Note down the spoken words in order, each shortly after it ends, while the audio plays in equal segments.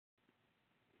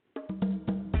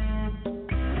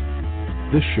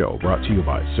This show brought to you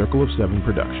by Circle of Seven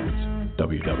Productions,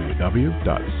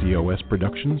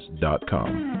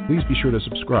 www.cosproductions.com. Please be sure to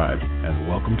subscribe and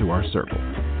welcome to our circle.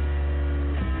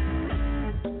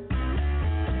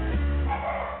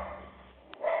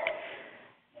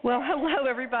 Well, hello,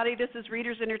 everybody. This is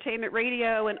Readers Entertainment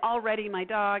Radio, and already my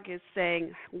dog is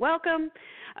saying welcome.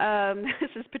 This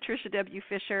is Patricia W.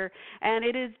 Fisher, and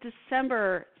it is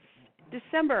December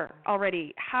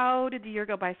already. How did the year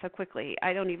go by so quickly?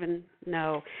 I don't even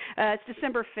know. It's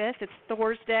December 5th. It's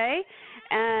Thursday,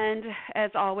 and as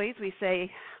always, we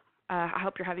say, I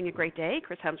hope you're having a great day,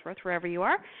 Chris Hemsworth, wherever you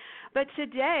are. But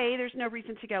today, there's no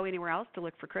reason to go anywhere else to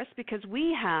look for Chris because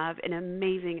we have an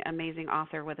amazing, amazing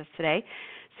author with us today,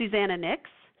 Susanna Nix.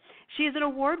 She is an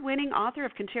award-winning author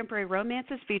of contemporary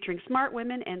romances featuring smart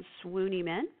women and swoony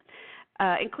men,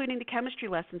 including the Chemistry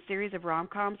Lesson series of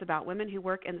rom-coms about women who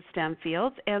work in the STEM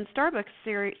fields and Starstruck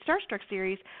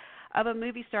series of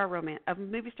movie star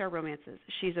romances.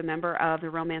 She's a member of the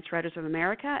Romance Writers of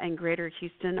America and Greater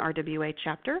Houston RWA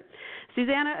chapter.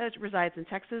 Susanna resides in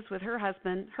Texas with her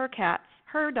husband, her cats,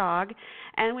 her dog,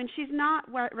 and when she's not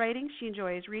writing, she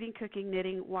enjoys reading, cooking,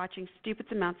 knitting, watching stupid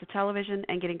amounts of television,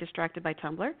 and getting distracted by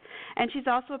Tumblr. And she's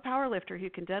also a power lifter who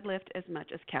can deadlift as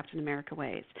much as Captain America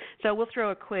weighs. So we'll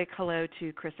throw a quick hello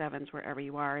to Chris Evans wherever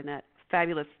you are in that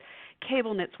fabulous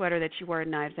cable knit sweater that you wore in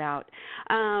Knives Out.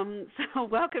 So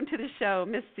welcome to the show,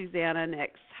 Miss Susanna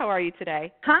Nix. How are you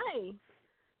today? Hi.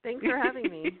 Thanks for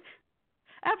having me.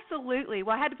 Absolutely.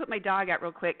 Well, I had to put my dog out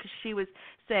real quick because she was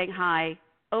saying hi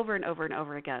over and over and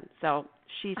over again. So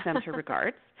she sends her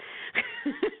regards.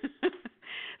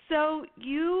 So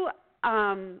you,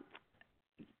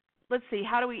 let's see,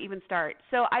 how do we even start?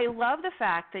 So I love the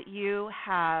fact that you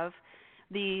have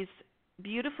these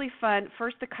beautifully fun,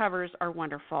 first the covers are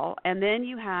wonderful, and then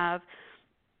you have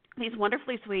these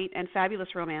wonderfully sweet and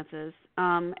fabulous romances.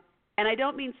 And I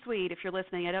don't mean sweet, if you're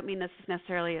listening, I don't mean this is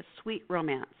necessarily a sweet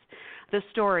romance. The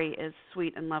story is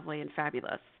sweet and lovely and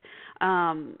fabulous.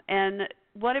 And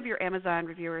one of your Amazon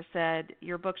reviewers said,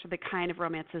 your books are the kind of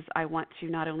romances I want to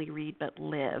not only read but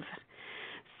live.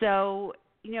 So,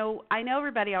 you know, I know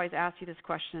everybody always asks you this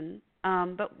question,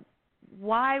 but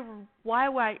why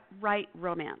write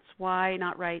romance? Why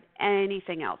not write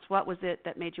anything else? What was it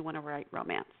that made you want to write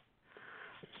romance?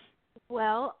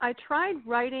 Well, I tried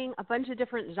writing a bunch of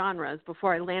different genres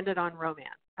before I landed on romance,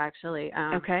 actually.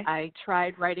 Okay. I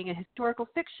tried writing a historical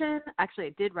fiction. Actually,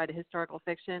 I did write a historical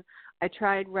fiction. I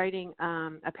tried writing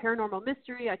a paranormal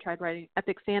mystery. I tried writing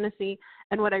epic fantasy.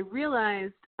 And what I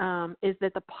realized is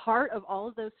that the part of all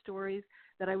of those stories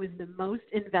that I was the most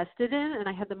invested in and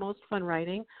I had the most fun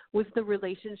writing was the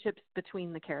relationships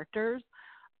between the characters.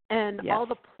 And yes. all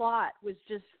the plot was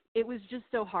just, it was just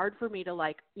so hard for me to,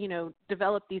 like, you know,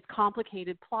 develop these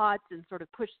complicated plots and sort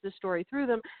of push the story through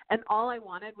them. And all I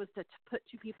wanted was to put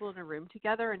two people in a room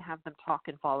together and have them talk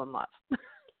and fall in love.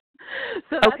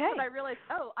 So that's when I realized,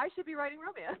 oh, I should be writing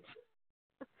romance.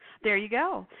 There you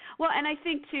go. Well, and I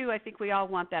think we all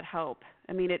want that hope.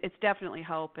 I mean, it's definitely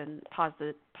hope and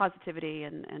positivity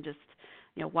and just,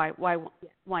 you know, why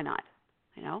not,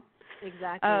 you know?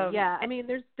 Exactly. Yeah. I mean,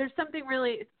 there's something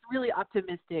really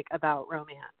optimistic about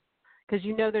romance because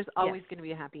you know there's always going to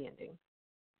be a happy ending.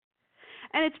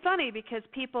 And it's funny because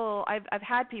I've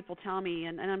had people tell me,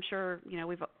 and I'm sure, you know,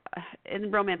 we've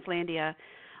in Romancelandia,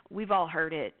 we've all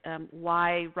heard it.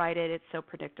 Why write it? It's so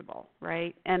predictable,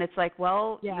 right? And it's like,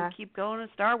 well, you keep going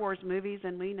to Star Wars movies,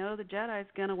 and we know the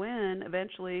Jedi's going to win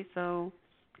eventually, so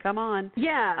come on.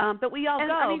 Yeah. But we all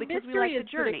go because we like the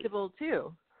journey. Mystery is predictable,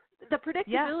 too. The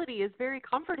predictability is very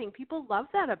comforting. People love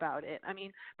that about it. I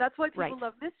mean, that's why people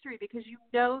love mystery because you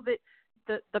know that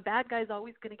the bad guy's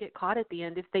always going to get caught at the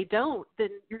end. If they don't, then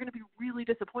you're going to be really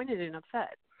disappointed and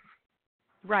upset.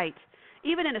 Right.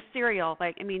 Even in a serial,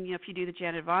 like, I mean, you know, if you do the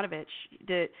Janet Ivanovich,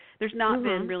 there's not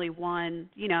been really one,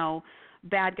 you know,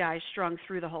 bad guy strung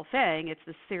through the whole thing. It's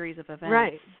the series of events.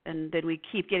 Right. And then we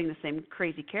keep getting the same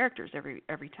crazy characters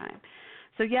every time.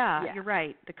 So, yeah, you're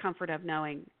right. The comfort of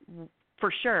knowing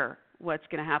for sure what's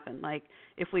going to happen. Like,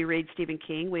 if we read Stephen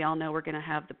King, we all know we're going to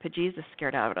have the bejesus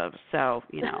scared out of us, so,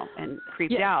 you know, and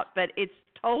creeped out. But it's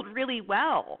told really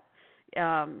well.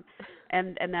 And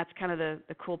that's kind of the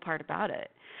cool part about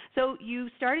it. So you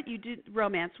did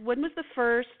romance. When was the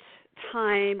first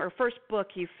time or first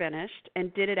book you finished,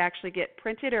 and did it actually get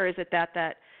printed, or is it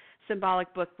that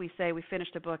symbolic book we say we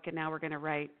finished a book and now we're going to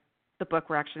write the book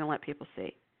we're actually going to let people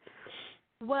see?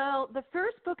 Well, the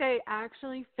first book I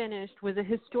actually finished was a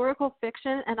historical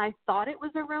fiction, and I thought it was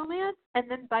a romance, and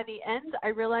then by the end I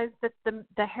realized that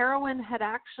the heroine had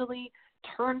actually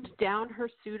turned down her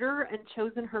suitor and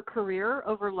chosen her career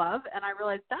over love, and I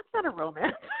realized that's not a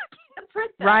romance. I can't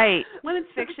print that. Right. Women's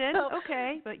fiction. So,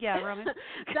 okay. But yeah, romance.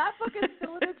 That book is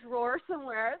still in a drawer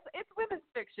somewhere. It's women's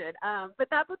fiction. But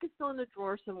that book is still in a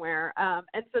drawer somewhere.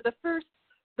 And so the first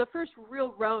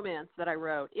real romance that I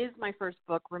wrote is my first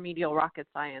book, Remedial Rocket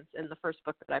Science, and the first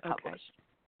book that I published.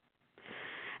 Okay.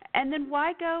 And then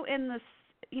why go in this?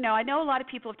 I know a lot of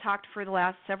people have talked for the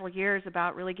last several years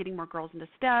about really getting more girls into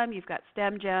STEM. You've got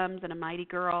STEM Gems and A Mighty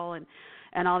Girl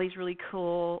and all these really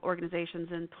cool organizations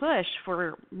and push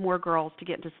for more girls to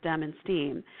get into STEM and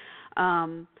STEAM.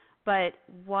 But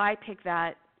why pick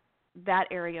that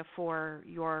area for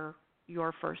your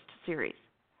first series?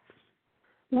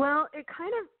 Well, it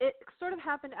sort of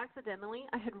happened accidentally.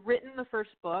 I had written the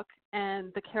first book,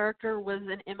 and the character was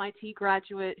an MIT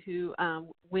graduate who,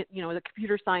 the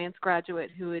computer science graduate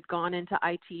who had gone into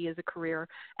IT as a career.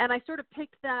 And I sort of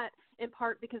picked that in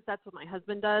part because that's what my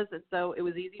husband does, and so it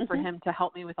was easy for him to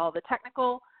help me with all the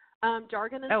technical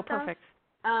jargon and stuff. Oh, perfect.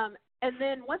 And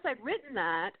then once I'd written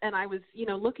that, and I was,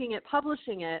 looking at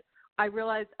publishing it, I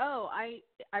realized, I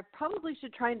probably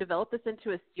should try and develop this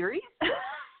into a series.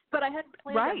 But I hadn't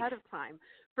planned ahead of time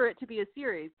for it to be a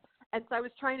series. And so I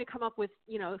was trying to come up with,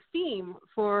 a theme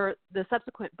for the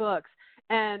subsequent books.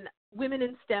 And women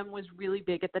in STEM was really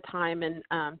big at the time. And,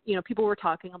 people were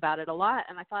talking about it a lot.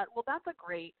 And I thought, well, that's a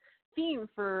great theme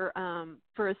for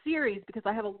a series because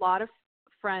I have a lot of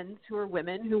friends who are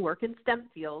women who work in STEM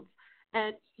fields.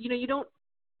 And,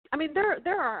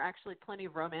 there are actually plenty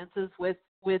of romances with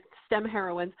STEM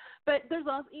heroines, but there's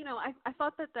also, I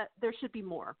thought that there should be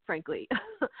more, frankly.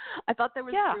 I thought there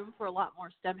was room for a lot more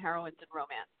STEM heroines in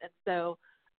romance. And so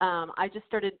I just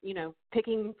started,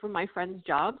 picking from my friends'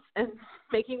 jobs and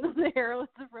making them the heroines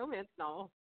of romance novels.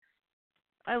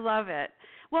 I love it.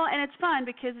 Well, and it's fun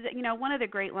because, one of the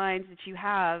great lines that you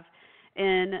have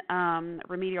in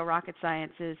Remedial Rocket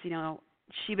Science is,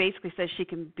 she basically says she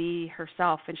can be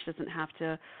herself and she doesn't have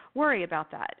to worry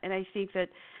about that. And I think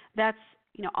that's,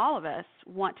 all of us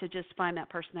want to just find that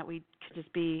person that we could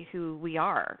just be who we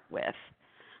are with.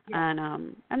 Yeah.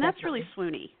 And that's really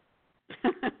swoony.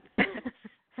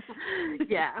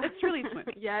 Yeah. It's really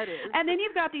swoony. Yeah, it is. And then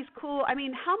you've got these cool,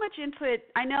 how much input,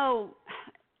 I know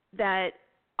that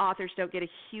authors don't get a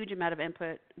huge amount of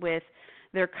input with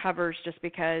their covers just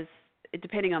because,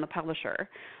 depending on the publisher.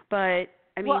 But,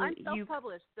 I'm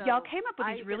self-published, so y'all came up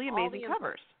with these really amazing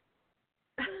covers.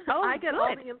 Oh, I get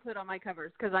all the input on my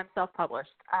covers because I'm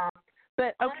self-published.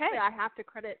 But honestly, I have to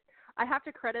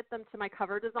credit them to my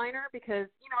cover designer because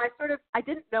I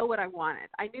didn't know what I wanted.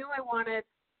 I knew I wanted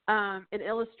an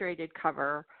illustrated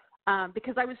cover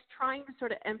because I was trying to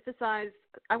sort of emphasize.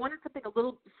 I wanted something a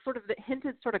little sort of that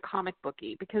hinted sort of comic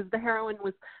booky because the heroine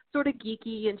was sort of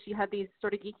geeky and she had these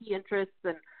sort of geeky interests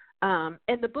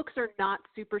and the books are not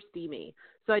super steamy.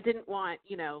 So I didn't want,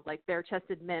 like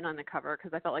bare-chested men on the cover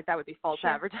because I felt like that would be false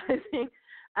advertising.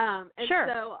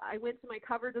 So I went to my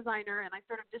cover designer and I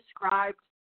sort of described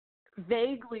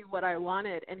vaguely what I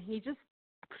wanted. And he just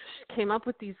came up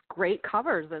with these great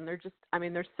covers. And they're just,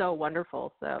 they're so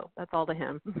wonderful. So that's all to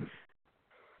him.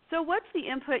 So what's the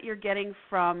input you're getting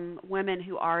from women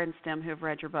who are in STEM who have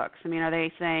read your books? Are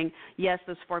they saying, yes,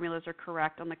 those formulas are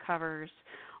correct on the covers?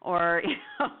 Or,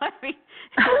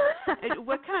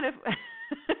 what kind of,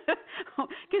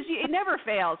 because it never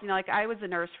fails. Like I was a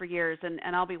nurse for years and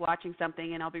I'll be watching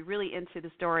something and I'll be really into the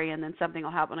story and then something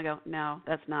will happen and I go, no,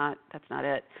 that's not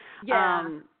it. Yeah.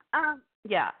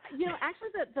 Yeah. Actually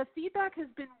the feedback has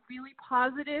been really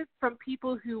positive from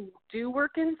people who do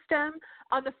work in STEM.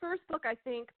 On the first book, I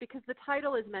think, because the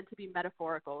title is meant to be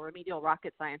metaphorical, Remedial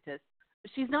Rocket Scientist,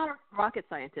 she's not a rocket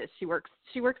scientist. She works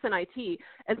in IT.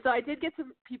 And so I did get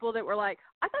some people that were like,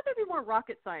 I thought there'd be more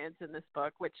rocket science in this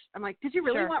book, which I'm like, did you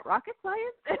really want rocket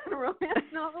science in a romance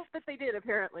novel? But they did,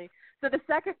 apparently. So the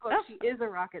second book, she is a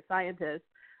rocket scientist.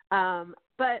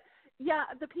 But yeah,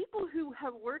 the people who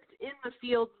have worked in the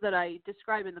fields that I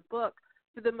describe in the book,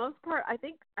 for the most part, I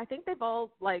think they've all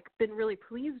been really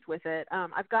pleased with it.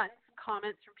 I've gotten some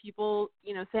comments from people,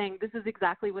 saying this is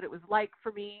exactly what it was like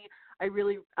for me. I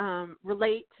really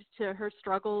relate to her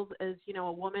struggles as,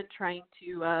 a woman trying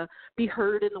to be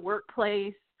heard in the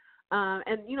workplace,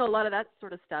 and, a lot of that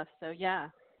sort of stuff. So, yeah.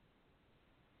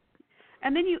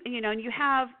 And then you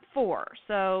have 4.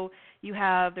 So you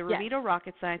have the Remedial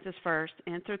Rocket Sciences first,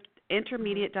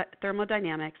 Intermediate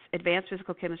Thermodynamics, Advanced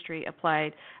Physical Chemistry,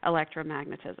 Applied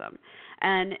Electromagnetism.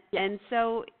 And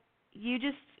so you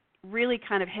just really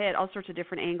kind of hit all sorts of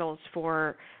different angles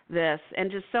for this,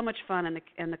 and just so much fun,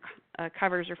 and the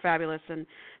covers are fabulous. And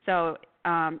so,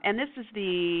 and this is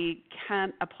the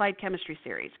Applied Chemistry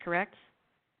series, correct?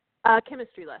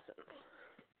 Chemistry lessons.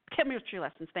 chemistry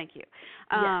lessons. Thank you.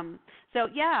 Yes. So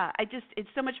yeah, it's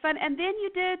so much fun. And then you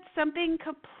did something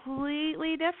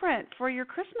completely different for your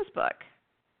Christmas book.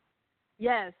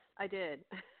 Yes, I did.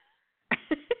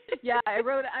 Yeah, I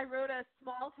wrote a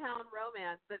small town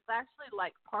romance that's actually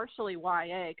like partially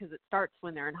YA because it starts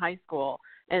when they're in high school,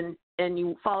 and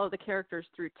you follow the characters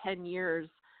through 10 years,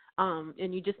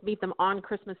 and you just meet them on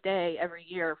Christmas Day every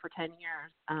year for 10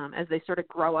 years as they sort of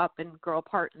grow up and grow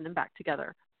apart and then back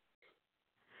together.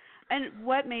 And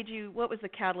what was the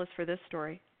catalyst for this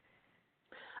story?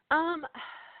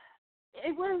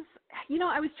 It was,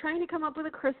 I was trying to come up with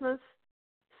a Christmas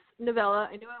novella.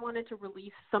 I knew I wanted to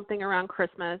release something around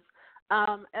Christmas,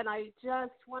 and I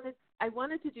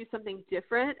wanted to do something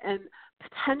different and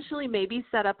potentially maybe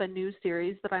set up a new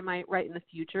series that I might write in the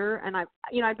future. And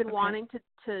I've been wanting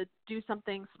to do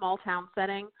something small town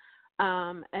setting,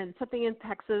 and something in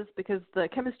Texas because the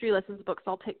chemistry lessons books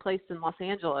all take place in Los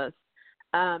Angeles.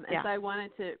 And so I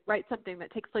wanted to write something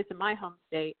that takes place in my home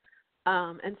state.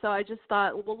 And so I just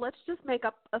thought, well, let's just make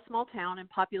up a small town and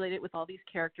populate it with all these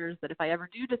characters that if I ever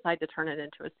do decide to turn it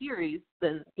into a series,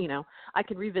 then, I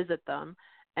can revisit them.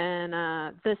 And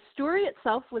the story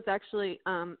itself was actually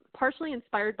partially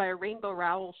inspired by a Rainbow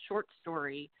Rowell short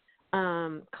story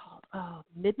called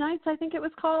Midnights, I think it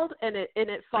was called. And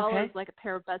it follows like a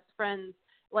pair of best friends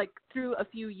like through a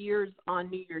few years on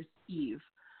New Year's Eve.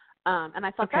 And I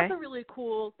thought that's a really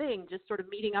cool thing, just sort of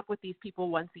meeting up with these people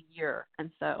once a year. And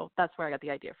so that's where I got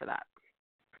the idea for that.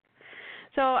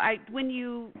 So when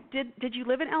you did you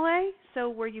live in LA? So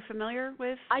were you familiar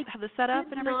with the setup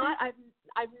and everything?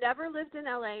 I've never lived in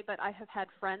LA, but I have had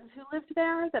friends who lived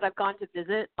there that I've gone to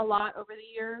visit a lot over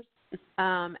the years.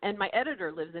 And my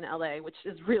editor lives in LA, which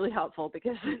is really helpful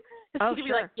because she can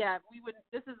be like, yeah, we wouldn't.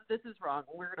 This is wrong.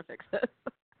 We're gonna fix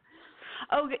this.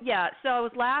 Oh, yeah. So I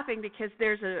was laughing because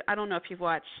I don't know if you've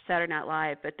watched Saturday Night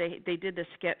Live, but they did this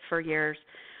skit for years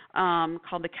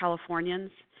called The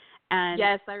Californians. And,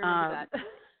 yes, I remember that.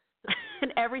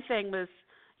 And everything was,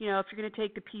 if you're going to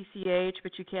take the PCH,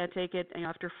 but you can't take it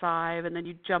after 5, and then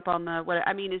you jump on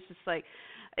it's just like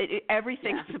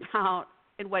everything's about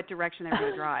in what direction they're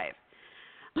going to drive.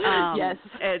 Yes.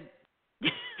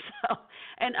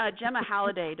 And Gemma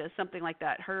Halliday does something like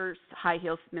that. Her High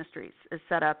Heels Mysteries is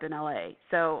set up in L.A.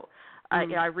 So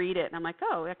I read it and I'm like,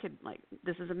 I could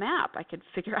this is a map. I could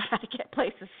figure out how to get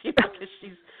places, because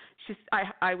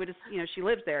I would she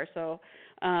lives there. So,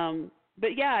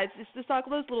 but yeah, it's just all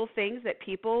those little things that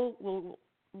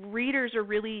readers are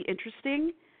really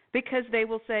interesting because they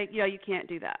will say, you can't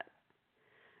do that.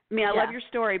 I mean, I love your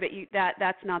story, but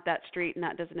that's not that street and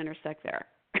that doesn't intersect there.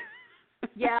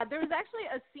 Yeah, there was actually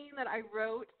a scene that I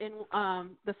wrote in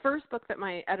the first book that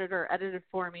my editor edited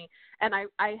for me, and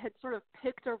I had sort of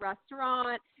picked a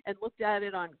restaurant and looked at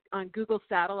it on Google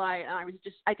Satellite, and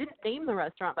I didn't name the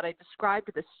restaurant, but I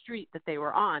described the street that they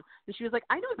were on. And she was like,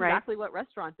 I know exactly what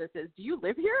restaurant this is. Do you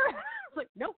live here? I was like,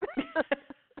 nope.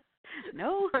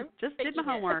 No, just did my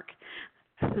homework.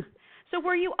 So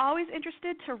were you always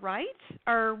interested to write,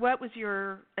 or what was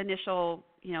your initial,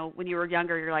 when you were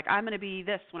younger, you're like, I'm going to be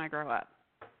this when I grow up?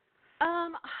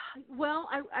 Well,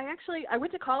 I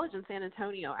went to college in San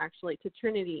Antonio, actually, to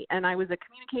Trinity, and I was a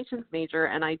communications major,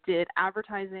 and I did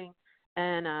advertising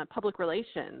and public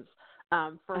relations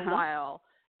for a while.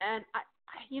 And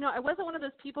I wasn't one of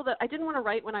those people that I didn't want to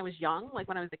write when I was young, like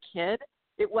when I was a kid.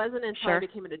 It wasn't until I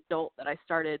became an adult that I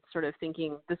started sort of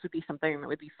thinking this would be something that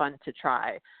would be fun to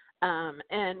try.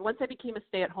 And once I became a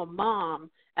stay-at-home mom,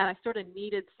 and I sort of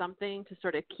needed something to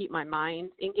sort of keep my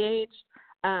mind engaged,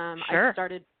 I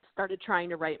started trying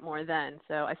to write more then.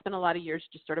 So I spent a lot of years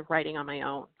just sort of writing on my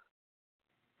own.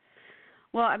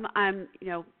 Well, I'm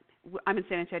in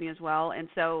San Antonio as well, and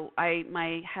so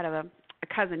I had a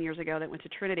cousin years ago that went to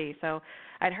Trinity, so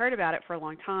I'd heard about it for a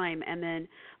long time. And then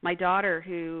my daughter,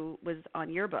 who was on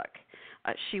your book,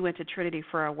 she went to Trinity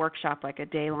for a workshop, like a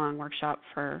day-long workshop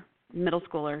for middle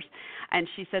schoolers, and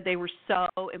she said they were so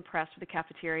impressed with the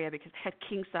cafeteria because it had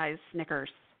king-size Snickers.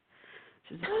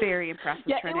 She was very impressed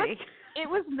with Trinity. It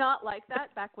was not like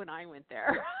that back when I went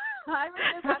there. I was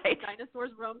there back when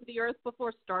dinosaurs roamed the earth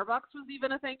before Starbucks was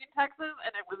even a thing in Texas,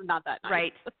 and it was not that nice.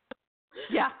 Right.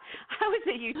 Yeah. I was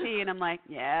at UT, and I'm like,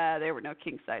 there were no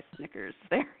king-size Snickers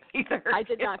there either. I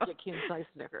did not get king-size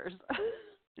Snickers.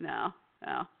 No.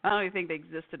 I don't even think they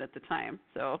existed at the time.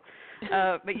 So,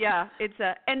 but yeah, it's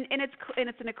and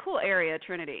it's in a cool area.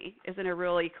 Trinity is in a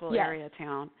really cool area of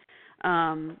town,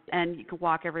 and you can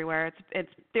walk everywhere.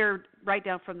 They're right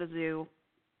down from the zoo,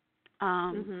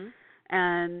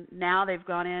 and now they've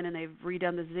gone in and they've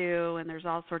redone the zoo, and there's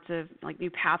all sorts of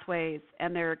new pathways,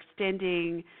 and they're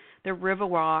extending the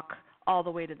Riverwalk all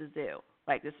the way to the zoo.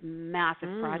 like this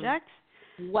massive project.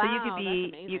 Wow, so you could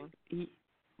that's amazing.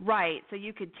 Right. So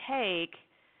you could take,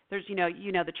 there's,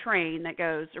 the train that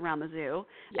goes around the zoo.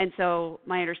 Yes. And so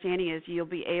my understanding is you'll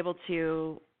be able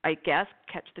to, I guess,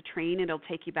 catch the train and it'll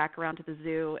take you back around to the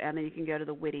zoo, and then you can go to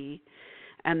the Whitty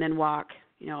and then walk,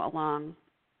 along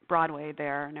Broadway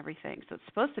there and everything. So it's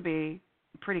supposed to be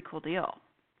a pretty cool deal.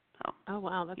 So, oh,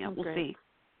 wow, that sounds we'll great. see.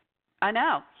 I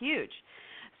know, huge.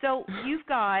 So you've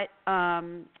got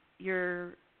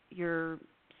your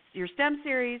STEM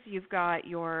series, you've got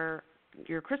your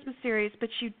Christmas series, but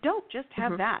you don't just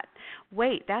have that.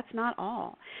 Wait, that's not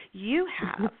all. You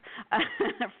have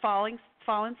Fallen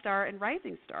Star and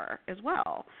Rising Star as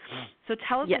well. So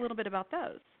tell us a little bit about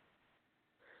those.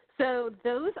 So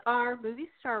those are movie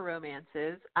star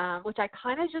romances, which I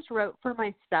kind of just wrote for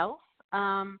myself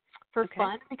for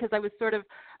fun, because I was sort of,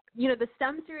 the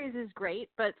STEM series is great,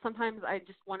 but sometimes I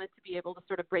just wanted to be able to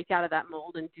sort of break out of that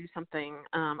mold and do something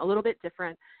a little bit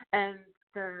different. And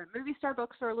the movie star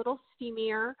books are a little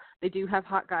steamier. They do have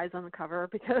hot guys on the cover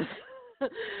because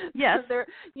they're a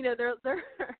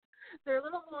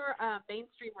little more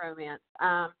mainstream romance.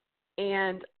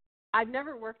 And I've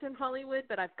never worked in Hollywood,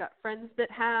 but I've got friends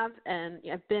that have, and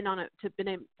I've been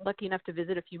lucky enough to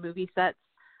visit a few movie sets.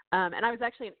 And I was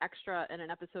actually an extra in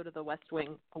an episode of The West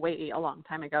Wing way a long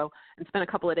time ago, and spent a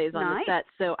couple of days on the set.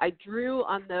 So I drew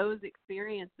on those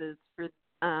experiences for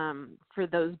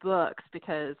those books,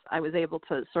 because I was able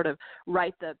to sort of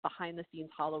write the behind the scenes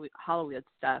Hollywood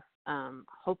stuff.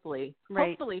 Hopefully,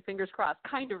 fingers crossed,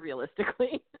 kind of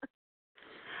realistically.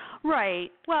 Right.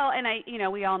 Well, and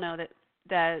we all know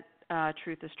that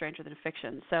truth is stranger than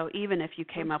fiction. So even if you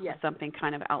came up with something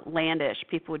kind of outlandish,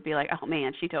 people would be like, "Oh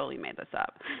man, she totally made this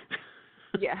up."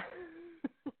 Yeah.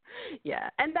 Yeah.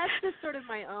 And that's just sort of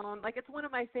my own, it's one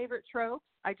of my favorite tropes.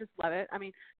 I just love it. I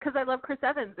mean, because I love Chris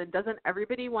Evans, and doesn't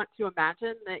everybody want to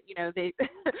imagine that,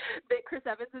 that Chris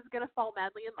Evans is going to fall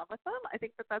madly in love with them? I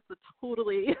think that's a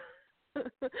totally,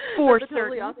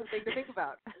 totally awesome thing to think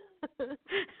about.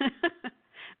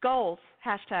 Goals,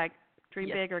 hashtag. Dream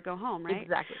big or go home, right?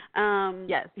 Exactly.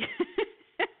 Yes.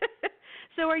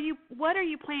 So what are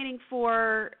you planning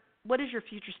for? What is your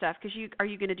future stuff? Because are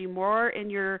you going to do more in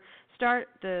your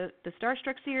the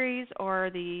Starstruck series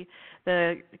or the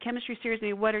chemistry series? I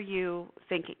mean, what are you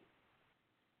thinking?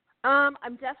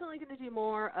 I'm definitely going to do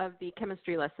more of the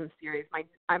chemistry lesson series.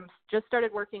 I'm just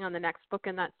started working on the next book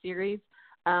in that series.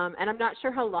 And I'm not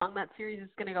sure how long that series is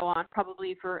going to go on,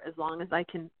 probably for as long as I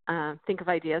can think of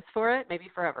ideas for it, maybe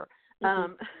forever.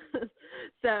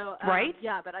 Right?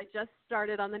 Yeah, but I just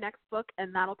started on the next book,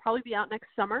 and that'll probably be out next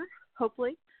summer,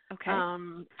 hopefully. Okay.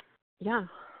 Yeah.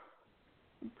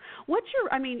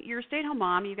 You're a stay-at-home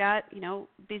mom. You got,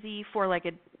 busy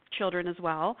four-legged children as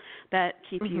well that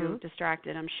keep you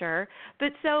distracted, I'm sure.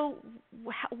 But so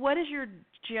what is your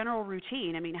general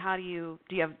routine? I mean,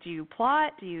 do you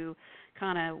plot? Do you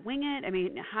kind of wing it? I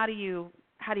mean, how do you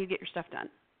get your stuff done?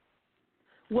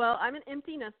 Well, I'm an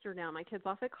empty nester now. My kid's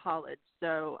off at college,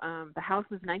 so the house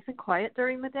is nice and quiet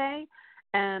during the day.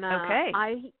 And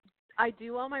I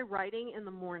do all my writing in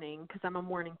the morning, because I'm a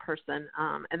morning person,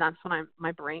 and that's when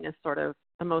my brain is sort of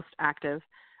the most active.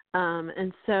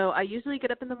 And so I usually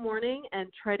get up in the morning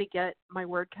and try to get my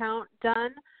word count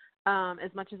done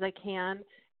as much as I can.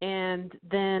 And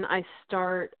then I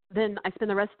spend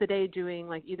the rest of the day doing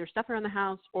either stuff around the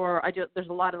house, or there's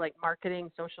a lot of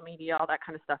marketing, social media, all that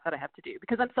kind of stuff that I have to do.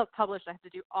 Because I'm self-published, I have to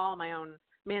do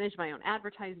manage my own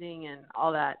advertising and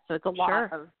all that. So it's a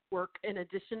lot of work in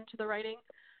addition to the writing.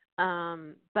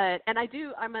 I'm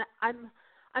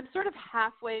sort of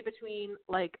halfway between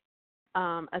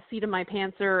a seat in my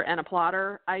pantser and a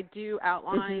plotter. I do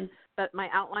outline, but my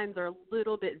outlines are a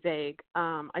little bit vague.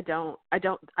 I don't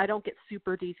get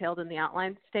super detailed in the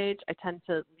outline stage. I tend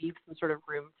to leave some sort of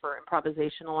room for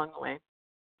improvisation along the way.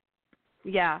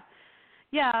 Yeah.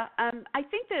 Yeah. I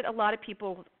think that a lot of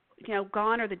people,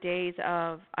 gone are the days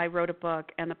of I wrote a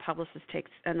book and the publicist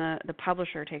the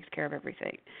publisher takes care of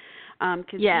everything.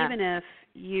 Because even if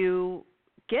you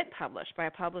get published by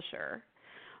a publisher,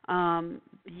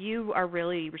 you are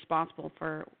really responsible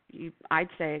for, I'd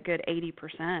say, a good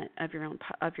 80% of your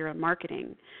own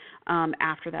marketing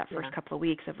after that first couple of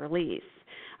weeks of release.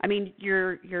 I mean,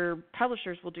 your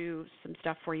publishers will do some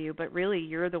stuff for you, but really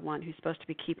you're the one who's supposed to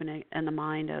be keeping it in the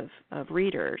mind of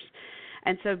readers.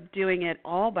 And so doing it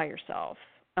all by yourself,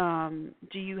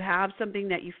 do you have something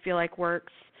that you feel like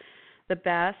works the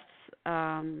best?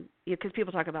 Because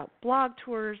people talk about blog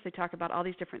tours, they talk about all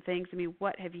these different things. I mean,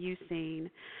 what have you seen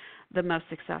the most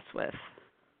success with?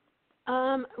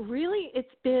 Really, it's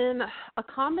been a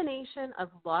combination of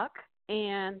luck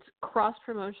and cross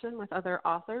promotion with other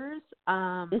authors.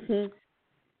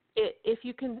 If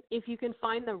you can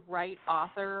find the right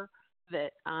author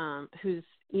that who's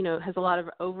has a lot of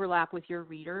overlap with your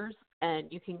readers, and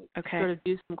you can sort of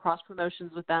do some cross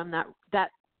promotions with them,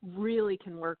 that really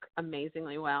can work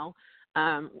amazingly well.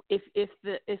 If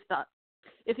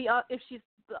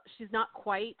she's not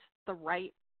quite the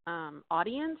right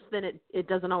audience, then it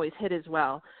doesn't always hit as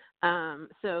well.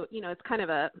 So it's kind of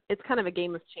a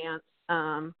game of chance.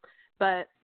 But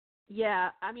yeah,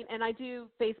 I mean, and I do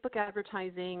Facebook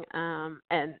advertising,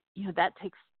 and that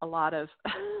takes a lot of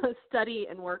study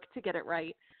and work to get it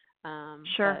right.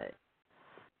 Sure. But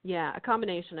yeah, a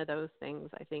combination of those things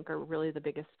I think are really the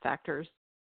biggest factors.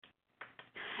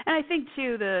 And I think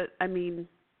too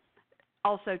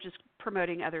also just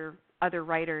promoting other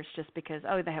writers just because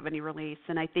they have a new release,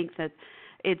 and I think that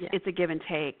it's a give and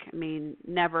take. I mean,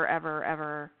 never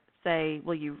ever say,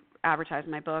 will you advertise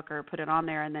my book or put it on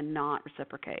there and then not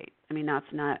reciprocate. I mean, that's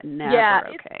never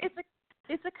okay.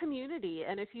 It's a community,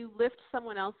 and if you lift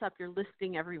someone else up, you're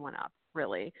lifting everyone up,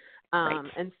 really. Right.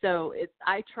 And so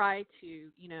I try to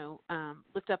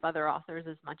lift up other authors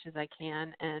as much as I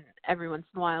can, and every once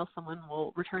in a while someone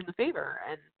will return the favor,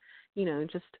 and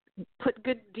just put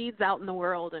good deeds out in the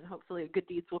world, and hopefully good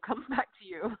deeds will come back to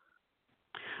you.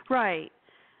 Right.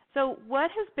 So what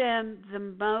has been the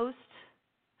most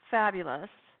fabulous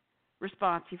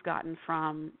response you've gotten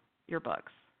from your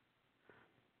books?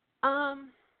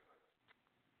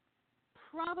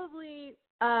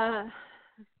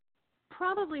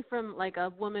 Probably from like a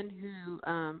woman who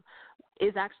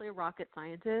is actually a rocket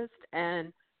scientist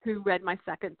and who read my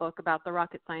second book about the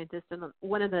rocket scientist. And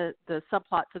one of the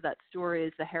subplots of that story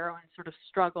is the heroine's sort of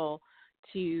struggle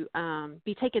to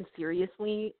be taken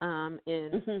seriously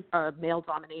in a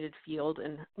male-dominated field.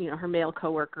 And, her male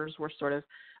coworkers were sort of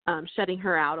shutting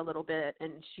her out a little bit.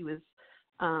 And she was,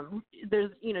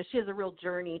 she has a real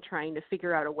journey trying to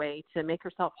figure out a way to make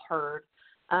herself heard.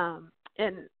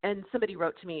 And somebody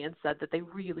wrote to me and said that they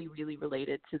really, really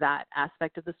related to that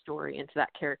aspect of the story and to that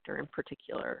character in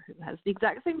particular who has the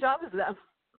exact same job as them.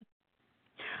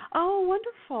 Oh,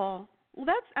 wonderful. Well,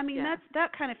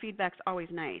 that kind of feedback's always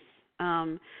nice.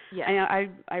 I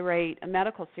write a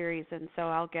medical series, and so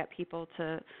I'll get people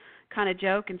to kind of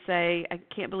joke and say, I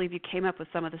can't believe you came up with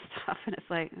some of this stuff. And it's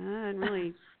like, I didn't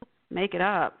really make it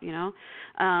up,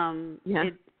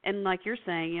 And like you're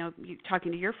saying, you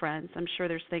talking to your friends, I'm sure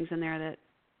there's things in there that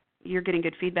you're getting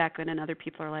good feedback on, and other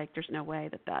people are like, there's no way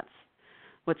that that's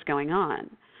what's going on.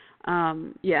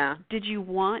 Did you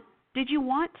want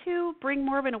to bring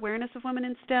more of an awareness of women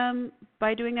in STEM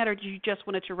by doing that, or did you just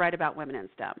wanted to write about women in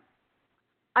STEM?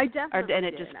 I definitely and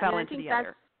it did. just fell into the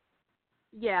other.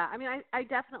 Yeah, I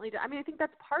definitely do. I think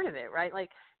that's part of it, right? Like,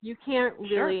 you can't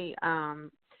really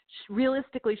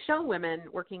realistically show women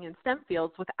working in STEM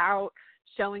fields without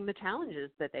showing the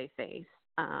challenges that they face.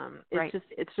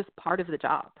 It's just part of the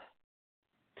job.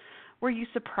 Were you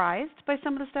surprised by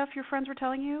some of the stuff your friends were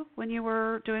telling you when you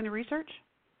were doing the research?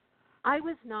 I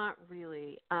was not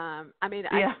really. I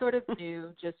sort of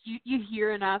knew, just you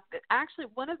hear enough. Actually,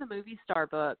 one of the movie star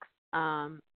books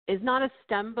is not a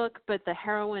STEM book, but the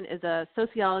heroine is a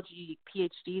sociology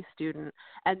PhD student.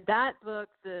 And that book,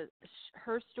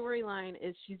 her storyline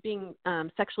is she's being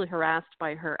sexually harassed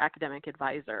by her academic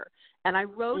advisor. And I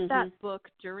wrote that book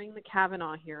during the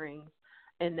Kavanaugh hearings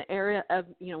in the area of,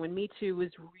 when Me Too was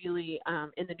really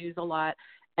in the news a lot.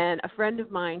 And a friend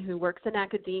of mine who works in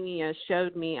academia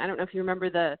showed me, I don't know if you remember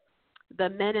the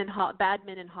bad men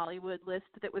in Hollywood list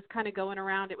that was kind of going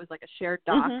around. It was like a shared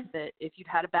doc that if you'd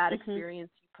had a bad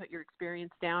experience, you put your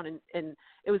experience down, and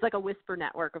it was like a whisper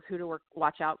network of who to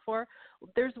watch out for.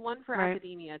 There's one for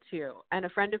academia too, and a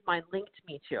friend of mine linked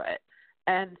me to it.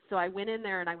 And so I went in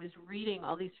there and I was reading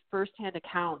all these firsthand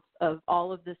accounts of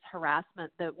all of this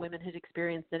harassment that women had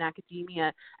experienced in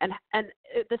academia. And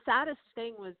the saddest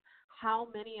thing was how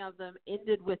many of them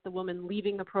ended with the woman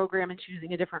leaving the program and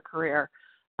choosing a different career.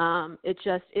 It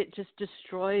just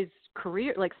destroys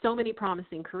career, like so many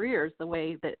promising careers, the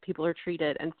way that people are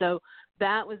treated. And so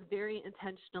that was very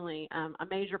intentionally a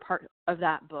major part of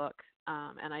that book.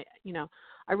 And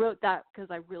I wrote that because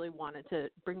I really wanted to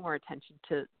bring more attention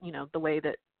to, the way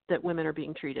that women are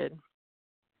being treated.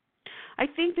 I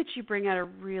think that you bring out a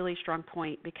really strong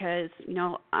point because,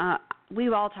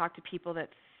 we've all talked to people that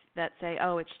say,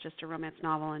 oh, it's just a romance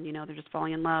novel and, they're just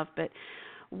falling in love. But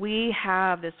we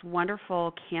have this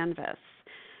wonderful canvas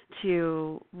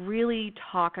to really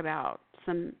talk about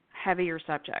some heavier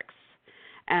subjects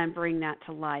and bring that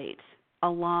to light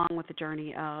along with the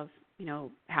journey of,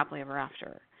 happily ever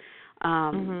after.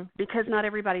 because not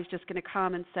everybody's just going to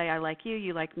come and say, I like you,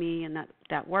 you like me, and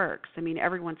that works. I mean,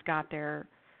 everyone's got their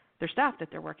stuff that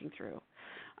they're working through.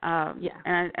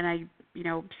 And I,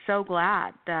 so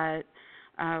glad that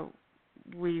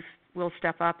we'll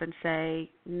step up and say,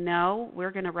 no,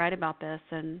 we're going to write about this,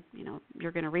 and,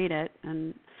 you're going to read it,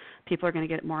 and people are going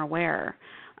to get more aware.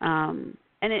 And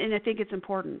I think it's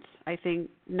important. I think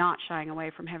not shying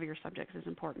away from heavier subjects is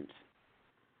important.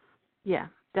 Yeah,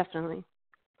 definitely.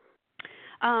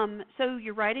 So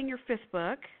you're writing your 5th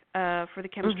book for the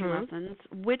chemistry lessons.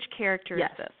 Which character is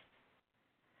this?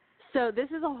 So this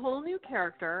is a whole new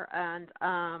character, and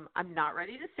I'm not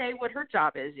ready to say what her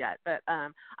job is yet. But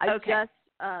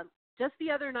just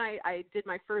the other night, I did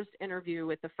my first interview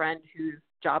with a friend whose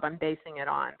job I'm basing it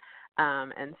on.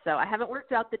 And so I haven't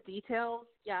worked out the details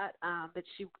yet, but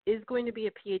she is going to be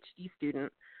a PhD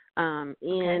student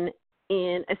in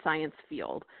a science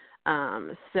field.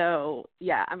 So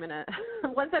yeah, I'm gonna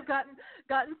once I've gotten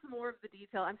some more of the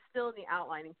detail. I'm still in the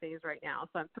outlining phase right now,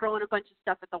 so I'm throwing a bunch of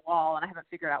stuff at the wall, and I haven't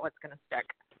figured out what's gonna stick.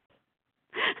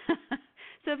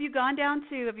 So have you gone down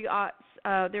to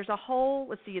there's a whole,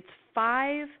 let's see, it's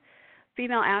 5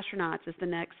 female astronauts is the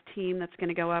next team that's going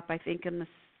to go up, I think, in the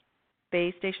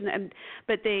space station.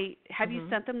 But have you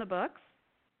sent them the books?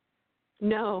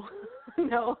 No,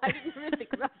 I didn't even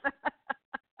think about that.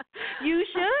 You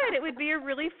should. It would be a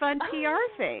really fun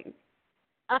PR thing.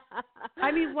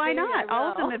 I mean, why maybe not?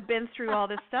 All of them have been through all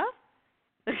this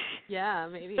stuff. Yeah,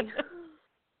 maybe.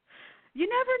 You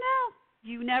never know.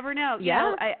 You never know.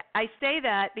 Yeah. I say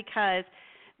that because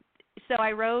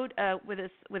I wrote with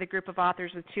a group of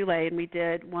authors with Tule, and we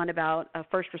did one about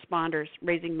first responders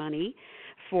raising money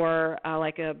for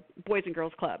like a Boys and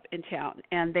Girls Club in town,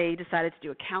 and they decided to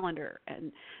do a calendar.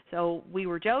 And so we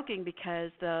were joking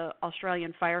because the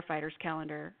Australian firefighters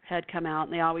calendar had come out,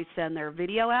 and they always send their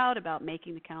video out about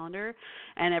making the calendar,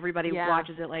 and everybody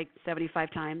watches it like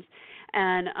 75 times.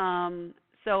 And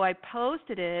so I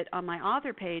posted it on my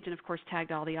author page and, of course,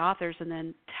 tagged all the authors and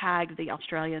then tagged the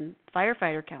Australian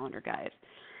firefighter calendar guys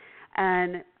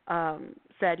and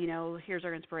said, here's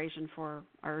our inspiration for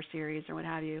our series or what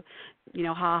have you,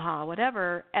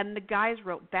 whatever. And the guys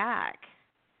wrote back.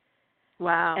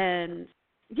 Wow. And,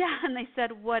 and they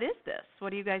said, what is this?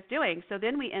 What are you guys doing? So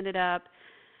then we ended up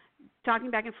talking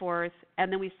back and forth,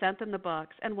 and then we sent them the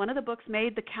books. And one of the books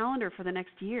made the calendar for the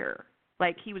next year.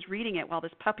 Like he was reading it while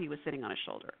this puppy was sitting on his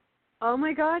shoulder. Oh,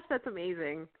 my gosh, that's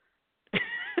amazing.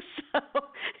 So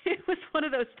it was one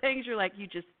of those things you're like, you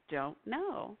just don't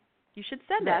know. You should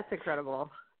send it. That's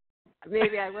incredible.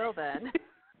 Maybe I will then.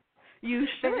 You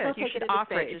should. You should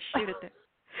offer it. Just shoot it there.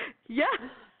 Yeah.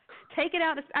 Take it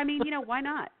out. I mean, why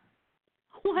not?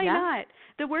 Why not?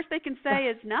 The worst they can say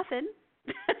is nothing.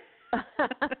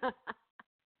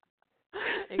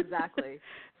 Exactly.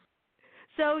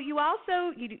 So you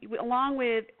also, along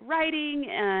with writing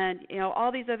and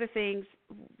all these other things,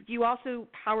 you also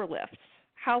power lift.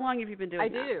 How long have you been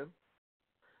doing that? I do.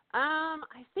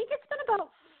 I think it's been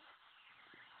about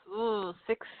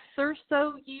 6 or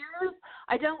so years.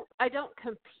 I don't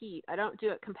compete. I don't do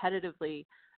it competitively.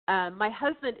 My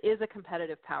husband is a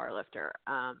competitive power lifter,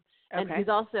 and he's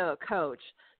also a coach.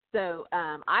 So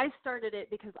I started it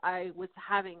because I was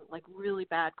having like really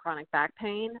bad chronic back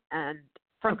pain and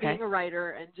from being a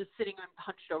writer and just sitting and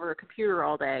hunched over a computer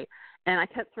all day. And I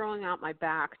kept throwing out my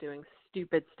back doing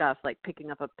stupid stuff like picking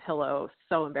up a pillow,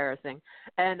 so embarrassing.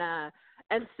 And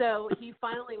so he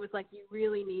finally was like, you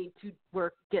really need to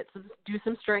do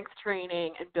some strength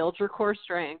training and build your core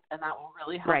strength, and that will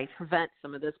really help prevent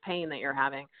some of this pain that you're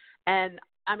having. And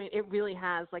I mean, it really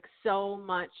has, like, so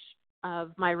much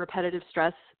of my repetitive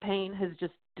stress pain has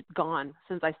just gone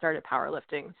since I started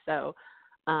powerlifting. So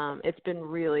it's been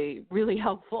really, really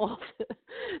helpful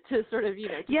to sort of,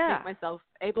 make myself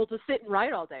able to sit and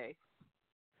write all day.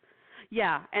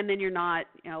 Yeah, and then you're not,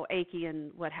 achy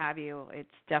and what have you. It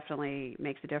definitely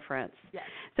makes a difference. Yes.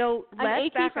 So I'm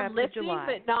let's back from up lifting, to July.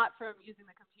 but not from using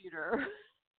the computer.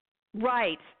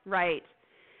 Right.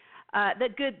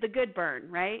 The good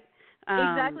burn, right?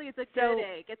 Exactly. It's a good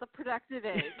ache. It's a productive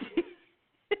ache.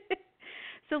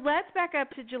 So let's back up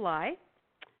to July.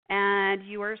 And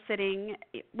you are sitting,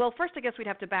 well, first I guess we'd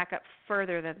have to back up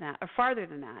farther than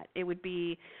that. It would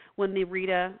be when the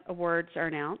Rita Awards are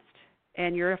announced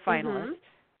and you're a finalist.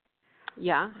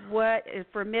 Yeah. What is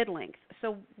for mid-length?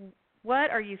 So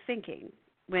what are you thinking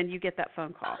when you get that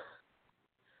phone call?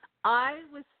 I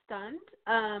was stunned.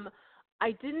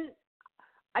 I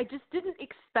just didn't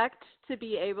expect to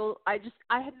be able, I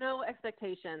had no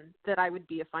expectation that I would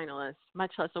be a finalist,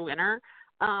 much less a winner.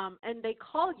 and they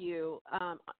call you.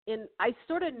 I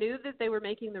sort of knew that they were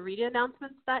making the reading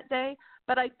announcements that day,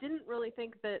 but I didn't really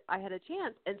think that I had a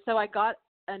chance. And so I got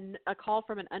a call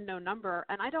from an unknown number,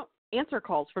 and I don't answer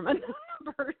calls from unknown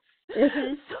numbers.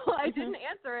 Mm-hmm. So I didn't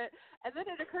answer it. And then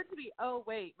it occurred to me, oh,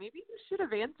 wait, maybe you should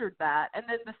have answered that. And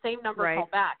then the same number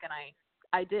called back, and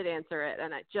I did answer it,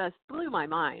 and it just blew my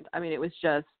mind. I mean, it was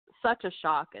just such a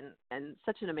shock and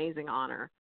such an amazing honor.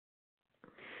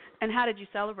 And how did you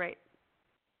celebrate?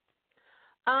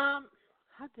 How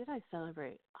did I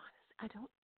celebrate?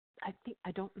 Honestly,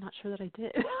 I'm not sure that I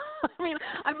did. I mean,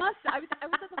 I was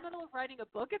in the middle of writing a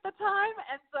book at the time,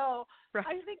 and so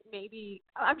I think maybe,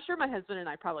 I'm sure my husband and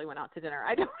I probably went out to dinner.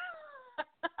 I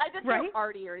didn't have a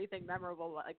party or anything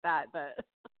memorable like that, but.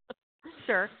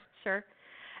 Sure.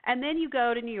 And then you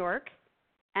go to New York,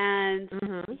 and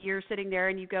you're sitting there,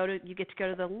 and you get to go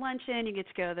to the luncheon, you get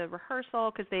to go to the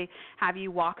rehearsal because they have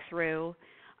you walk through.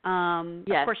 Of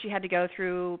course, you had to go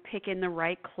through picking the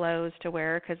right clothes to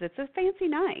wear because it's a fancy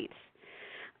night.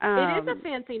 It is a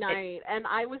fancy night, and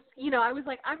I was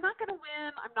like, I'm not going to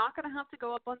win. I'm not going to have to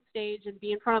go up on stage and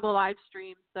be in front of the live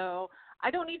stream, so I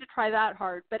don't need to try that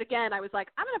hard. But again, I was like,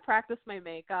 I'm going to practice my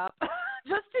makeup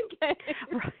just in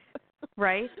case.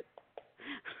 Right.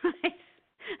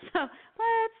 So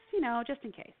let's, just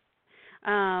in case.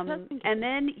 And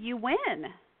then you win.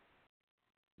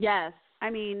 Yes.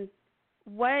 I mean,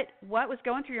 what was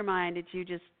going through your mind? Did you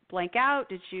just blank out?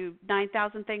 Did you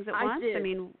 9,000 things at once? Did. I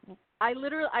mean, I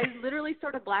literally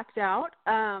sort of blacked out.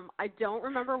 I don't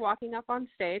remember walking up on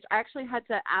stage. I actually had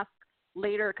to ask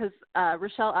later because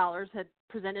Rochelle Allers had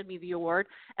presented me the award,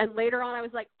 and later on I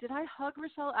was like, did I hug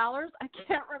Rochelle Allers? I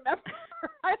can't remember.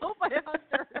 I hope I hugged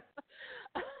her.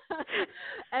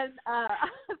 And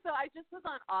so I just was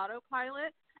on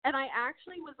autopilot, and I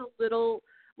actually was a little,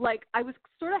 like, I was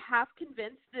sort of half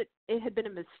convinced that it had been a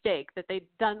mistake, that they'd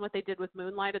done what they did with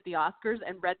Moonlight at the Oscars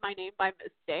and read my name by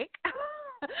mistake.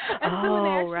 And so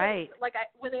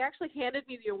when they actually handed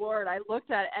me the award, I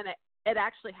looked at it, and it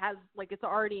actually has, like, it's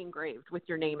already engraved with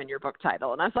your name and your book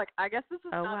title. And I was like, I guess this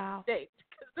is not a mistake,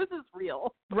 because this is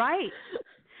real. Right.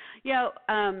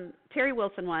 Terry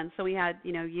Wilson won. So we had,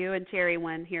 you and Terry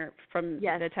won here from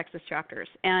the Texas chapters.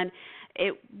 And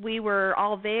we were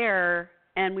all there,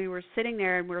 and we were sitting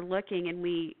there, and we were looking, and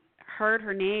we heard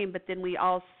her name, but then we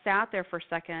all sat there for a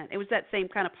second. It was that same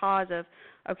kind of pause of,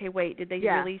 okay, wait, did they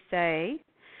really say?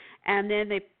 And then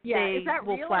they is that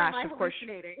will real, flash, or am I of course.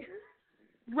 hallucinating?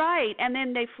 Right, and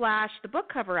then they flash the book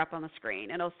cover up on the screen,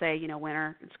 and it'll say,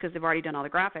 winner. It's because they've already done all the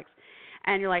graphics.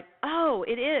 And you're like, oh,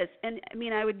 it is. And, I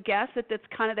mean, I would guess that that's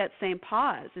kind of that same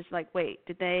pause. It's like, wait,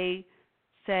 did they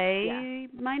say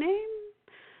my name?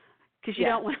 Because you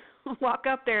don't want to walk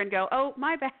up there and go, oh,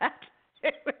 my bad.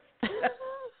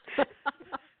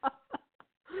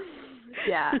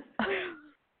 Yeah.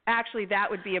 Actually, that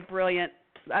would be a brilliant,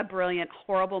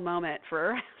 horrible moment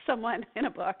for someone in a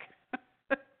book.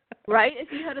 Right?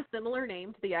 If you had a similar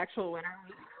name to the actual winner,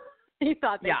 you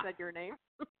thought they said your name.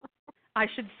 I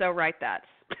should so write that.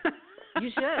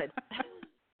 You should.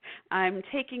 I'm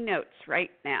taking notes right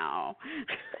now.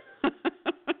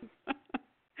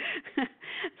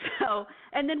 So,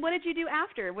 and then what did you do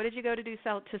after? What did you go to do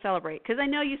to celebrate? Because I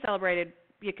know you celebrated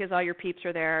because all your peeps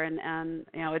are there, and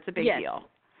it's a big deal.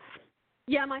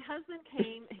 Yeah, my husband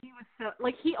came. He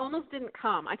was he almost didn't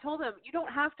come. I told him, you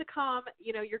don't have to come.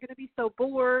 You're going to be so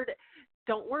bored.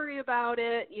 Don't worry about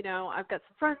it. I've got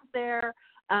some friends there,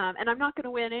 and I'm not going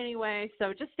to win anyway,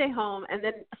 so just stay home. And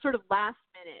then sort of last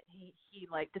minute, he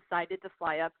decided to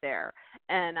fly up there.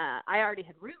 And I already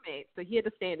had roommates, so he had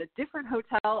to stay in a different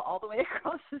hotel all the way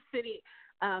across the city.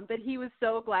 But he was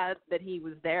so glad that he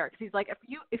was there, because he's like,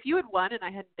 if you had won and I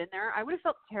hadn't been there, I would have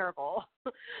felt terrible.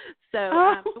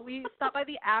 So we stopped by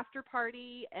the after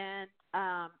party, and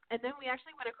then we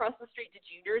actually went across the street to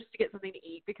Junior's to get something to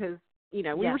eat because we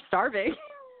were starving.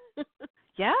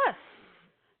 Yes.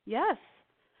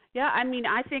 Yeah, I mean,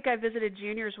 I think I visited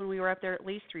Junior's when we were up there at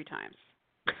least 3 times.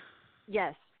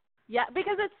 Yes. Yeah,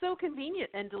 because it's so convenient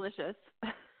and delicious.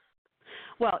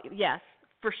 Well, yes,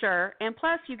 for sure. And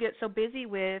plus, you get so busy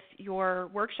with your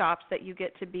workshops that you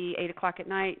get to be 8 o'clock at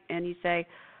night, and you say,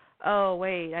 oh,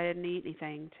 wait, I didn't eat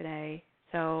anything today,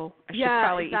 so I should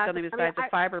probably eat something besides a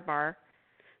fiber bar.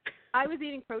 I was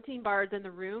eating protein bars in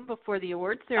the room before the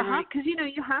awards ceremony because,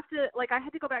 you have to, I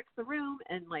had to go back to the room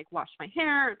and, wash my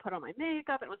hair and put on my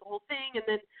makeup. It was a whole thing. And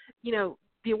then,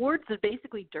 the awards are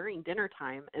basically during dinner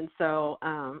time. And so,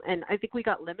 and I think we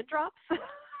got lemon drops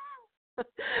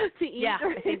to eat. Yeah,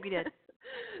 I think we did.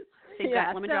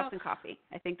 Got lemon drops and coffee.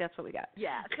 I think that's what we got.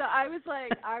 Yeah. So I was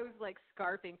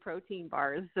scarfing protein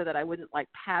bars so that I wouldn't,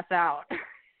 pass out.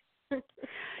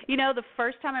 You know, the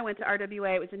first time I went to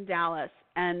RWA, it was in Dallas,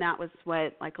 and that was,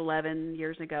 like 11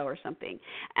 years ago or something.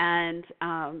 And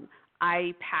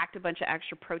I packed a bunch of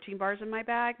extra protein bars in my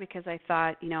bag because I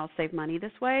thought, I'll save money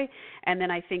this way. And then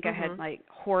I think I had,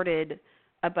 hoarded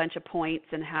a bunch of points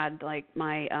and had,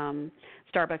 my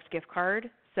Starbucks gift card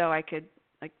so I could,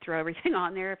 throw everything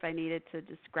on there if I needed to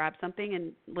just grab something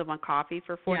and live on coffee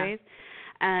for 4 days.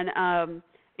 And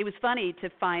it was funny to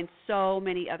find so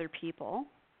many other people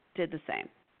did the same.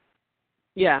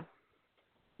 Yeah.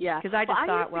 Yeah. Because I just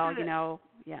thought,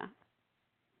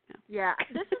 Yeah,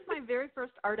 this is my very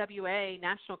first RWA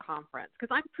national conference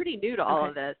because I'm pretty new to all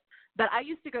of this. But I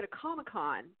used to go to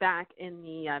Comic-Con back in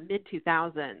the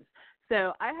mid-2000s.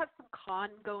 So I have some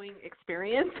con-going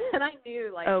experience, and I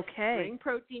knew, bring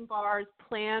protein bars,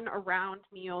 plan around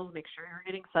meals, make sure you're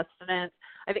getting sustenance.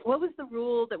 I think, what was the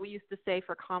rule that we used to say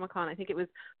for Comic-Con? I think it was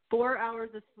 4 hours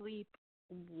of sleep,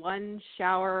 1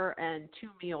 shower, and 2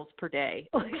 meals per day.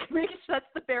 Make sure that's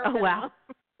the bare minimum. Wow.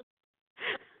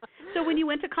 So when you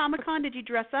went to Comic-Con, did you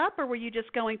dress up, or were you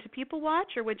just going to people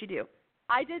watch, or what'd you do?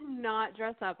 I did not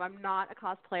dress up. I'm not a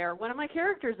cosplayer. One of my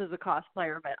characters is a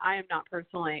cosplayer, but I am not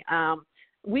personally.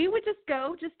 We would just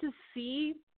go just to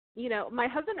see, my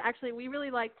husband actually, we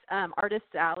really liked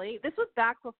Artist's Alley. This was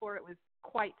back before it was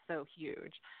quite so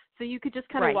huge. So you could just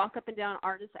kind of walk up and down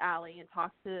Artist's Alley and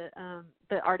talk to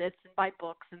the artists and buy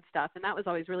books and stuff, and that was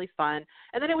always really fun.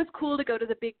 And then it was cool to go to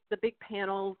the big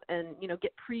panels and,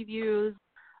 get previews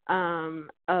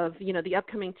of, the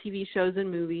upcoming TV shows and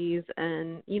movies.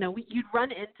 And, you'd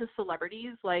run into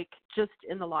celebrities, just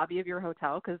in the lobby of your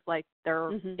hotel because,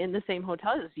 they're in the same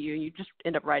hotel as you. You just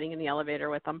end up riding in the elevator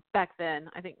with them. Back then,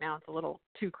 I think now it's a little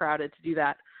too crowded to do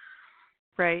that.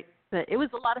 Right. But it was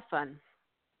a lot of fun.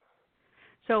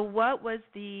 So what was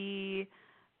the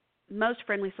most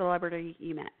friendly celebrity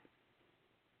you met?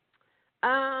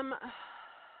 I'm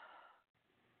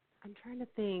trying to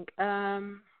think.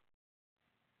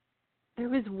 There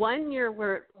was one year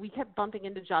where we kept bumping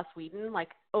into Joss Whedon like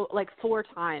 4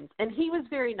 times, and he was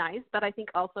very nice, but I think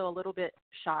also a little bit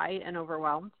shy and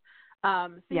overwhelmed.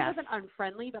 So he wasn't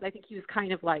unfriendly, but I think he was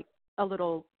kind of a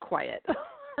little quiet.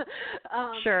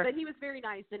 Sure. But he was very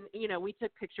nice, and we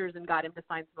took pictures and got him to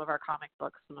sign some of our comic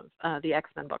books, some of the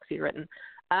X-Men books he'd written.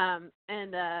 And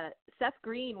Seth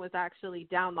Green was actually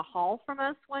down the hall from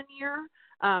us one year,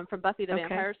 from Buffy the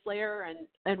Vampire Slayer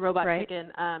and Robot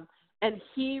Chicken. And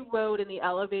he rode in the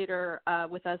elevator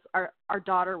with us. Our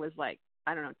daughter was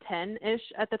 10-ish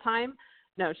at the time.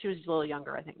 No, she was a little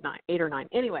younger, I think 8 or 9.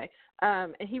 Anyway,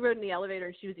 and he rode in the elevator,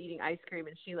 and she was eating ice cream,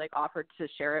 and she offered to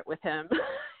share it with him,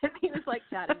 and he was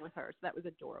chatting with her. So that was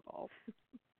adorable.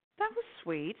 That was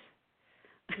sweet.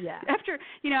 Yeah.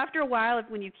 After a while,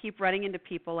 when you keep running into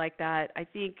people like that, I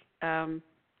think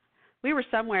we were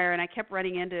somewhere, and I kept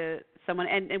running into someone,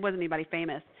 and it wasn't anybody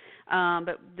famous,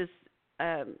 but this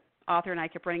author and I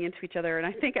kept running into each other, and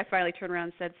I think I finally turned around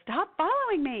and said, "Stop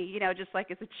following me," just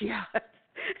as a joke.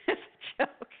 As a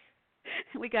joke.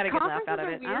 We got a good laugh out of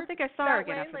it. I don't think I saw her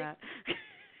again after that.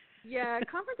 Yeah,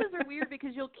 conferences are weird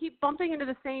because you'll keep bumping into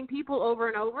the same people over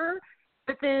and over,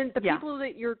 but then the people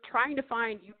that you're trying to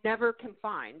find, you never can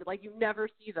find. You never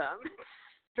see them.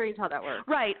 Strange how that works.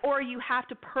 Right, or you have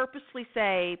to purposely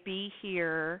say, "Be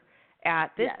here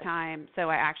at this time," so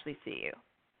I actually see you.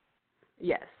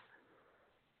 Yes.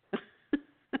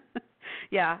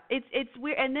 Yeah, it's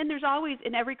weird. And then there's always,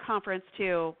 in every conference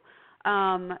too,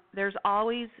 there's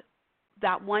always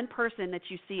that one person that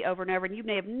you see over and over, and you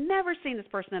may have never seen this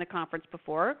person at a conference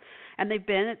before, and they've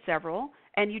been at several,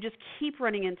 and you just keep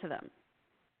running into them.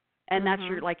 And that's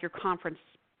your conference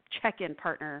check-in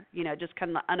partner, just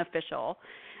kind of unofficial.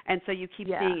 And so you keep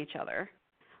seeing each other.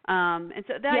 And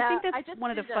so I think that's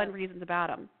one of the fun reasons about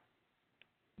them.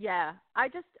 Yeah, I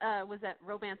just was at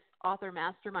Romance Author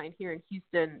Mastermind here in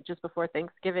Houston just before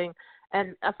Thanksgiving,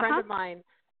 and a friend of mine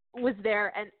was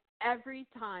there, and every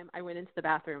time I went into the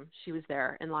bathroom, she was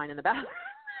there in line in the bathroom.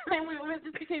 And it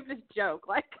just became this joke,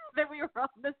 that we were on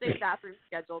the same bathroom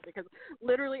schedule, because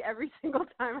literally every single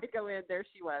time I go in, there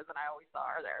she was, and I always saw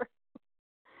her there.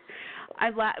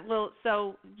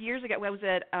 So years ago, I was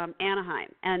at Anaheim,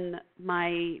 and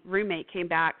my roommate came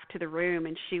back to the room,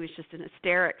 and she was just in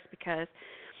hysterics because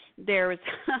there was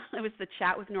it was the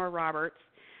chat with Nora Roberts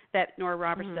that Nora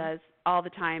Roberts does all the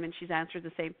time, and she's answered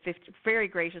the same 50, very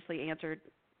graciously answered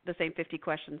the same 50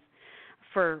 questions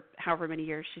for however many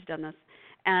years she's done this.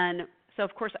 And so,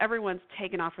 of course, everyone's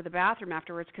taken off for the bathroom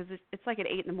afterwards because it's at 8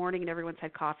 in the morning and everyone's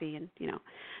had coffee, and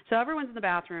so everyone's in the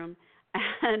bathroom.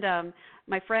 And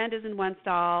my friend is in one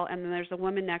stall, and then there's a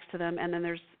woman next to them, and then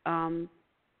there's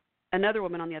another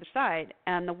woman on the other side.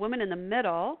 And the woman in the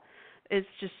middle is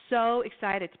just so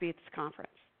excited to be at this conference.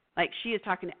 Like, she is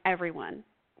talking to everyone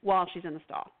while she's in the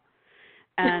stall.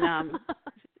 And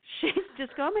she's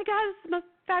just going, oh, my God, this is the most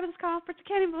fabulous conference. I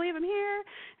can't even believe I'm here,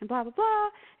 and blah, blah, blah.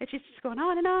 And she's just going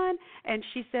on. And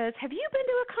she says, have you been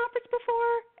to a conference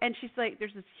before? And she's like,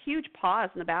 there's this huge pause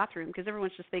in the bathroom because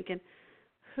everyone's just thinking,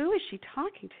 who is she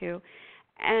talking to?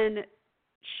 And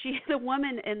the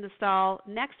woman in the stall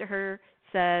next to her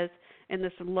says in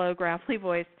this low, gravelly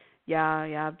voice,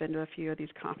 yeah, I've been to a few of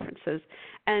these conferences.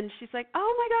 And she's like,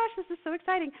 oh, my gosh, this is so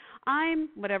exciting. I'm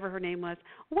whatever her name was.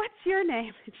 What's your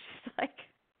name? And she's like,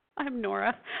 I'm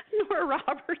Nora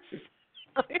Roberts.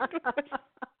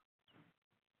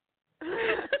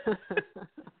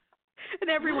 And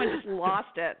everyone just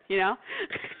lost it, you know?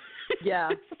 Yeah.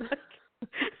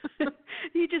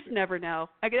 You just never know.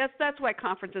 I guess that's why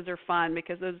conferences are fun,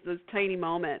 because those tiny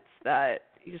moments that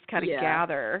you just kind of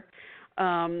gather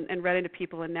and run into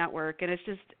people and network, and it's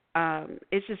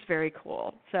just very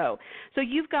cool. So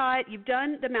you've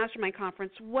done the Mastermind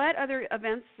Conference. What other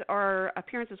events or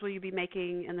appearances will you be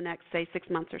making in the next, say, 6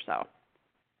 months or so?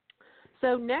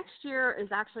 So next year is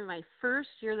actually my first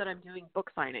year that I'm doing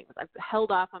book signings. I've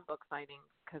held off on book signings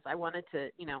because I wanted to,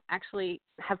 actually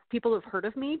have people who've heard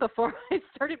of me before I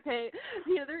started paying.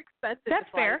 They're expensive That's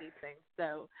to fly fair. these things.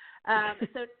 So,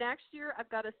 so next year I've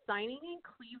got a signing in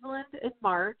Cleveland in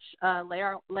March.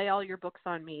 Lay all your books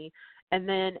on me. And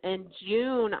then in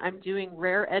June, I'm doing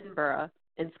Rare Edinburgh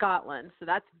in Scotland. So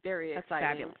that's very exciting.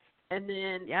 Fabulous. And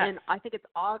then and I think it's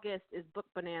August is Book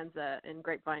Bonanza in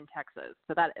Grapevine, Texas.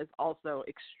 So that is also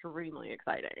extremely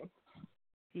exciting.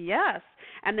 Yes.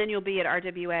 And then you'll be at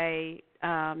RWA.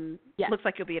 Yes. Looks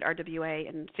like you'll be at RWA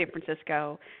in San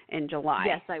Francisco in July.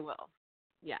 Yes, I will.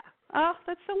 Yeah. Oh,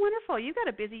 that's so wonderful. You've got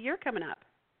a busy year coming up.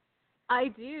 I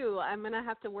do. I'm going to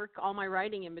have to work all my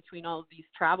writing in between all of these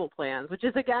travel plans, which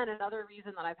is, again, another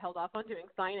reason that I've held off on doing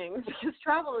signings, because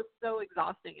travel is so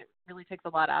exhausting. It really takes a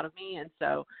lot out of me. And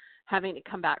so having to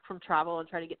come back from travel and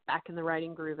try to get back in the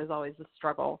writing groove is always a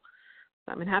struggle.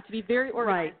 So I'm going to have to be very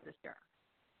organized this year.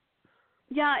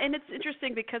 Yeah, and it's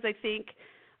interesting because I think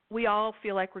we all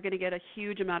feel like we're going to get a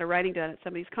huge amount of writing done at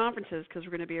some of these conferences because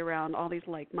we're going to be around all these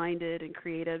like-minded and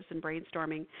creatives and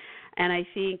brainstorming. And I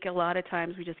think a lot of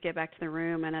times we just get back to the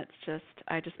room and it's just,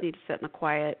 I just need to sit in the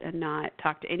quiet and not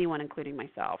talk to anyone, including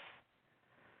myself.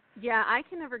 Yeah, I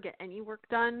can never get any work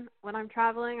done when I'm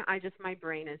traveling. My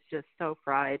brain is just so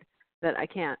fried that I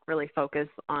can't really focus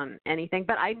on anything.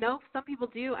 But I know some people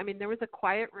do. I mean, there was a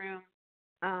quiet room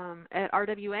at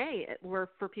RWA where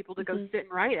for people to go sit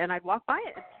and write, and I'd walk by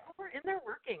it and people were in there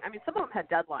working. I mean, some of them had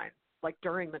deadlines like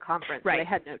during the conference, so they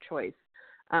had no choice.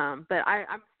 But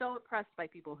I'm so impressed by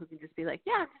people who can just be like,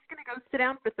 yeah, I'm just going to go sit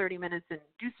down for 30 minutes and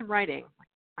do some writing.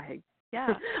 I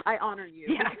honor you.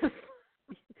 Yeah.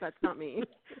 That's not me.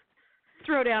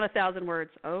 Throw down 1,000 words.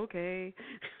 Okay.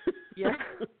 Yeah.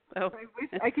 So, I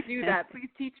wish I could do that. Please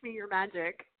teach me your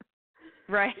magic.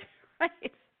 Right.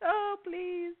 Oh,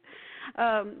 please.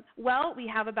 Well, we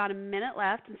have about a minute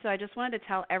left, and so I just wanted to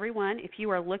tell everyone, if you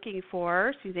are looking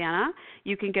for Susanna,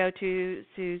 you can go to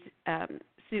Susanna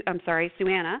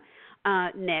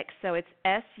Nix. So it's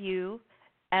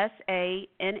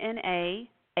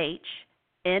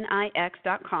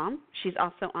SUSANNAHNIX.com. She's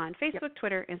also on Facebook,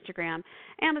 Twitter, Instagram,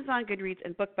 Amazon, Goodreads,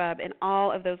 and BookBub, and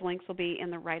all of those links will be in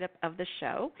the write-up of the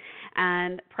show.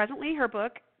 And presently her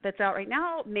book that's out right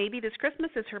now, Maybe This Christmas,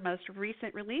 is her most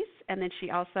recent release. And then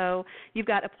you've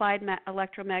got Applied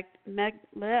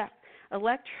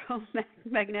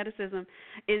Electromagnetism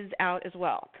is out as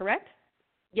well, correct?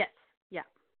 Yes. Yeah.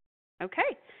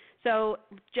 Okay. So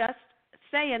just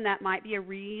saying that might be a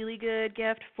really good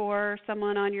gift for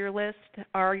someone on your list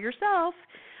or yourself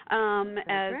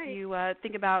as you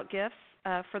think about gifts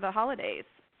for the holidays.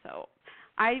 So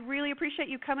I really appreciate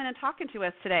you coming and talking to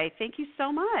us today. Thank you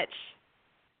so much.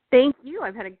 Thank you.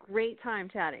 I've had a great time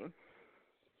chatting.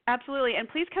 Absolutely. And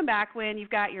please come back when you've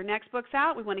got your next books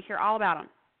out. We want to hear all about them.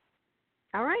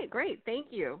 All right. Great. Thank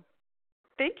you.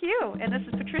 Thank you. And this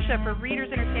is Patricia for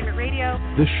Readers Entertainment Radio.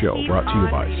 This show brought to you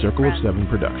by Circle of Seven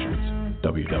Productions.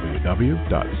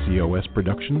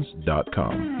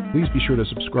 www.cosproductions.com. Please be sure to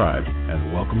subscribe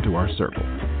and welcome to our circle.